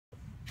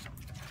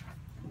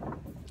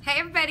Hey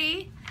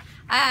everybody,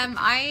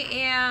 I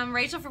am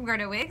Rachel from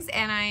Gardo Wigs,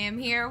 and I am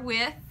here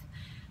with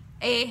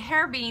a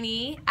hair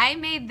beanie. I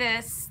made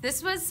this.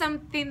 This was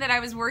something that I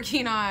was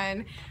working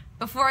on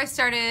before I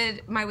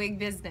started my wig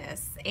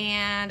business,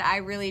 and I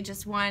really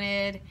just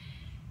wanted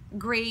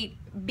great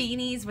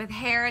beanies with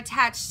hair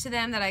attached to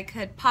them that I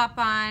could pop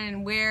on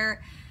and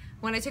wear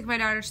when I took my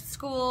daughter to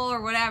school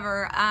or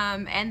whatever.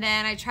 And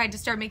then I tried to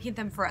start making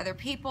them for other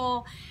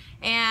people,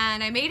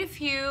 and I made a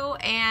few,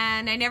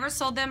 and I never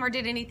sold them or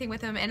did anything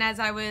with them. And as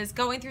I was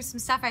going through some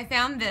stuff, I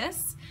found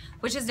this,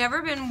 which has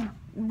never been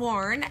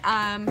worn,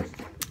 and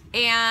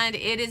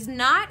it is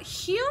not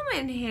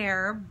human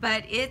hair,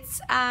 but it's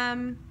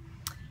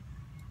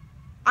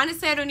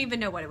honestly, I don't even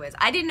know what it was.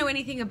 I didn't know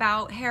anything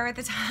about hair at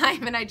the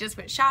time, and I just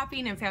went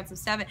shopping and found some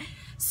stuff.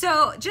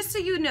 So just so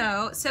you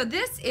know, so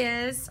this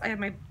is,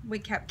 my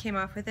wig cap came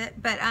off with it,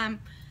 but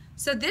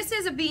so this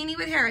is a beanie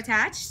with hair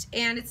attached,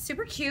 and it's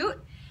super cute.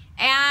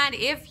 And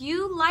if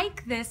you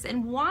like this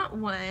and want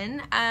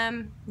one,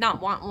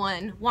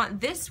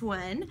 want this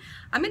one,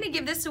 I'm going to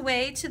give this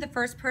away to the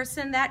first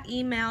person that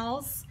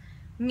emails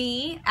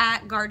me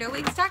at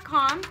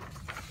gardowigs.com.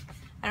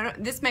 I don't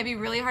know, this may be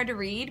really hard to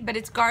read, but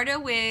it's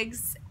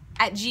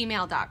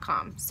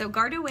gardowigs@gmail.com. So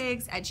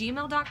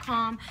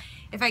gardowigs@gmail.com.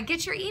 If I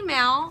get your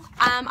email,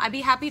 I'd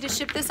be happy to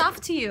ship this off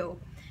to you.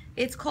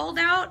 It's cold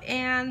out,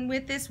 and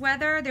with this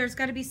weather, there's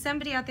got to be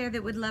somebody out there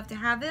that would love to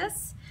have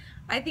this.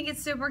 I think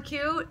it's super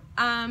cute.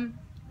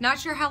 Not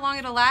sure how long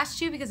it'll last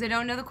you because I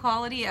don't know the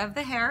quality of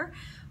the hair,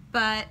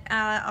 but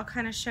I'll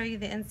kind of show you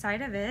the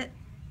inside of it.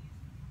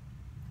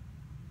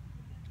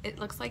 It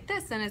looks like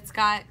this, and it's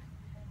got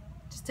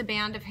just a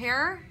band of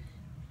hair,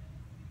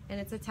 and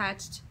it's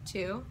attached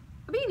to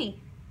a beanie.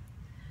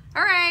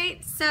 All right,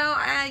 so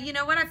you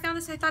know what, I found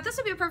this, I thought this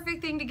would be a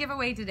perfect thing to give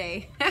away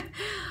today.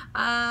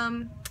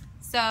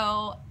 So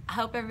I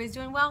hope everybody's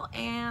doing well,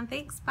 and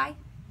thanks, bye.